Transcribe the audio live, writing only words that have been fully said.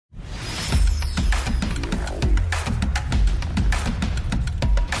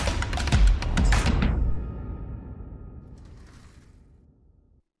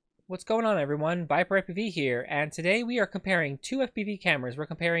What's going on, everyone? Viper FPV here, and today we are comparing two FPV cameras. We're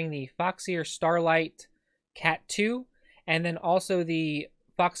comparing the Foxeer Starlight Cat 2 and then also the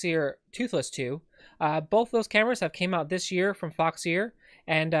Foxeer Toothless 2. Both those cameras have came out this year from Foxeer,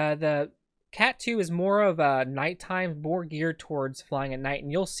 and the Cat 2 is more of a nighttime, more geared towards flying at night, and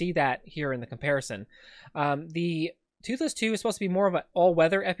you'll see that here in the comparison. The Toothless 2 is supposed to be more of an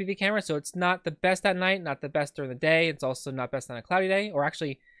all-weather FPV camera, so it's not the best at night, not the best during the day. It's also not best on a cloudy day, or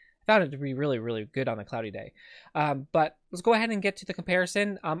actually I found it to be really, really good on a cloudy day. But let's go ahead and get to the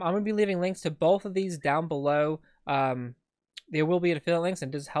comparison. I'm going to be leaving links to both of these down below. There will be affiliate links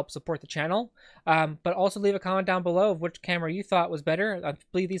and does help support the channel. But also leave a comment down below of which camera you thought was better. I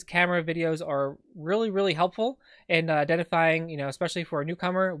believe these camera videos are really, really helpful in identifying, especially for a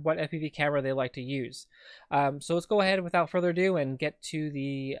newcomer, what FPV camera they like to use. So let's go ahead without further ado and get to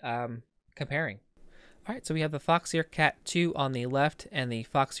the comparing. Alright, so we have the Foxeer Cat 2 on the left and the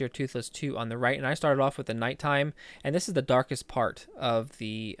Foxeer Toothless 2 on the right. And I started off with the nighttime, and this is the darkest part of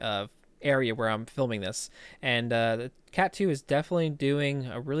the area where I'm filming this. And the Cat 2 is definitely doing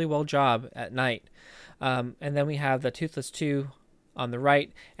a really well job at night. And then we have the Toothless 2 on the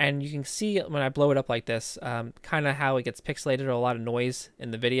right, and you can see when I blow it up like this, kind of how it gets pixelated, or a lot of noise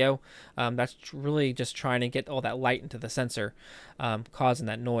in the video. That's really just trying to get all that light into the sensor, causing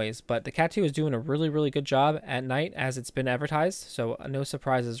that noise. But the Cat 2 is doing a really, really good job at night as it's been advertised, so no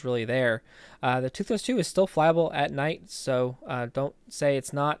surprises really there. The Toothless 2 is still flyable at night, so don't say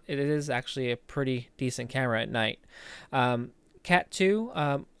it's not. It is actually a pretty decent camera at night. Cat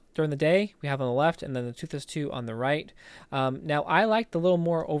 2, during the day, we have on the left, and then the Toothless 2 on the right. Now, I like the little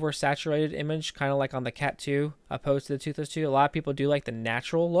more oversaturated image, kind of like on the Cat 2, opposed to the Toothless 2. A lot of people do like the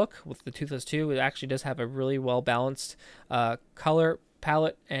natural look with the Toothless 2. It actually does have a really well-balanced color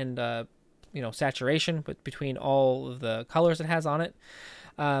palette and, saturation between all of the colors it has on it.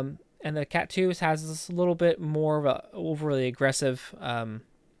 And the Cat 2 has this little bit more of a overly aggressive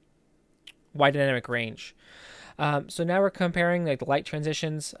wide dynamic range. So now we're comparing like the light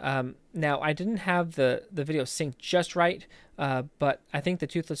transitions. Now I didn't have the video synced just right, but I think the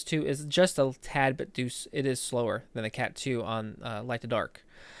Toothless 2 is just a tad bit it is slower than the Cat 2 on light to dark.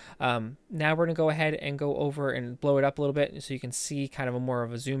 Now we're gonna go ahead and go over and blow it up a little bit so you can see kind of a more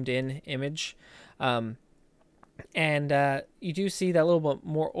of a zoomed in image. And you do see that little bit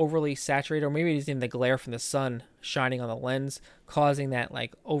more overly saturated, or maybe it's even the glare from the sun shining on the lens, causing that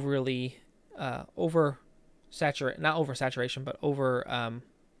like overly not oversaturation, but over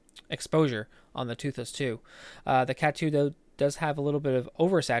exposure on the Toothless 2. The Cat 2 though does have a little bit of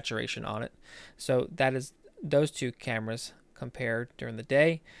oversaturation on it, so that is those two cameras compared during the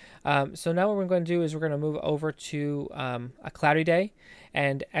day. So now what we're going to do is we're going to move over to a cloudy day,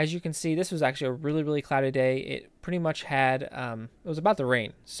 and as you can see, this was actually a really, really cloudy day. It pretty much had it was about to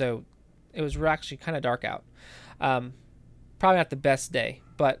rain, so it was actually kind of dark out. Probably not the best day,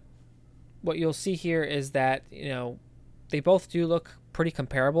 but what you'll see here is that they both do look pretty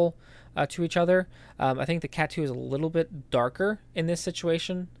comparable to each other. I think the Cat 2 is a little bit darker in this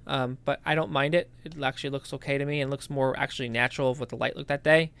situation, but I don't mind it. It actually looks okay to me and looks more actually natural of what the light looked that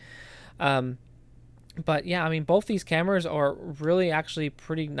day. But yeah, I mean, both these cameras are really actually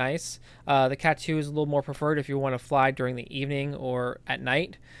pretty nice. The Cat 2 is a little more preferred if you want to fly during the evening or at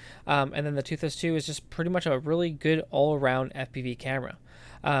night. And then the Toothless 2 is just pretty much a really good all-around FPV camera.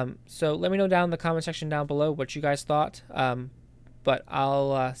 So let me know down in the comment section down below what you guys thought. But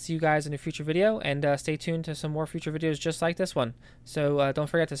I'll see you guys in a future video, and stay tuned to some more future videos just like this one. So don't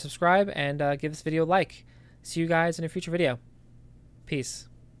forget to subscribe and give this video a like. See you guys in a future video. Peace.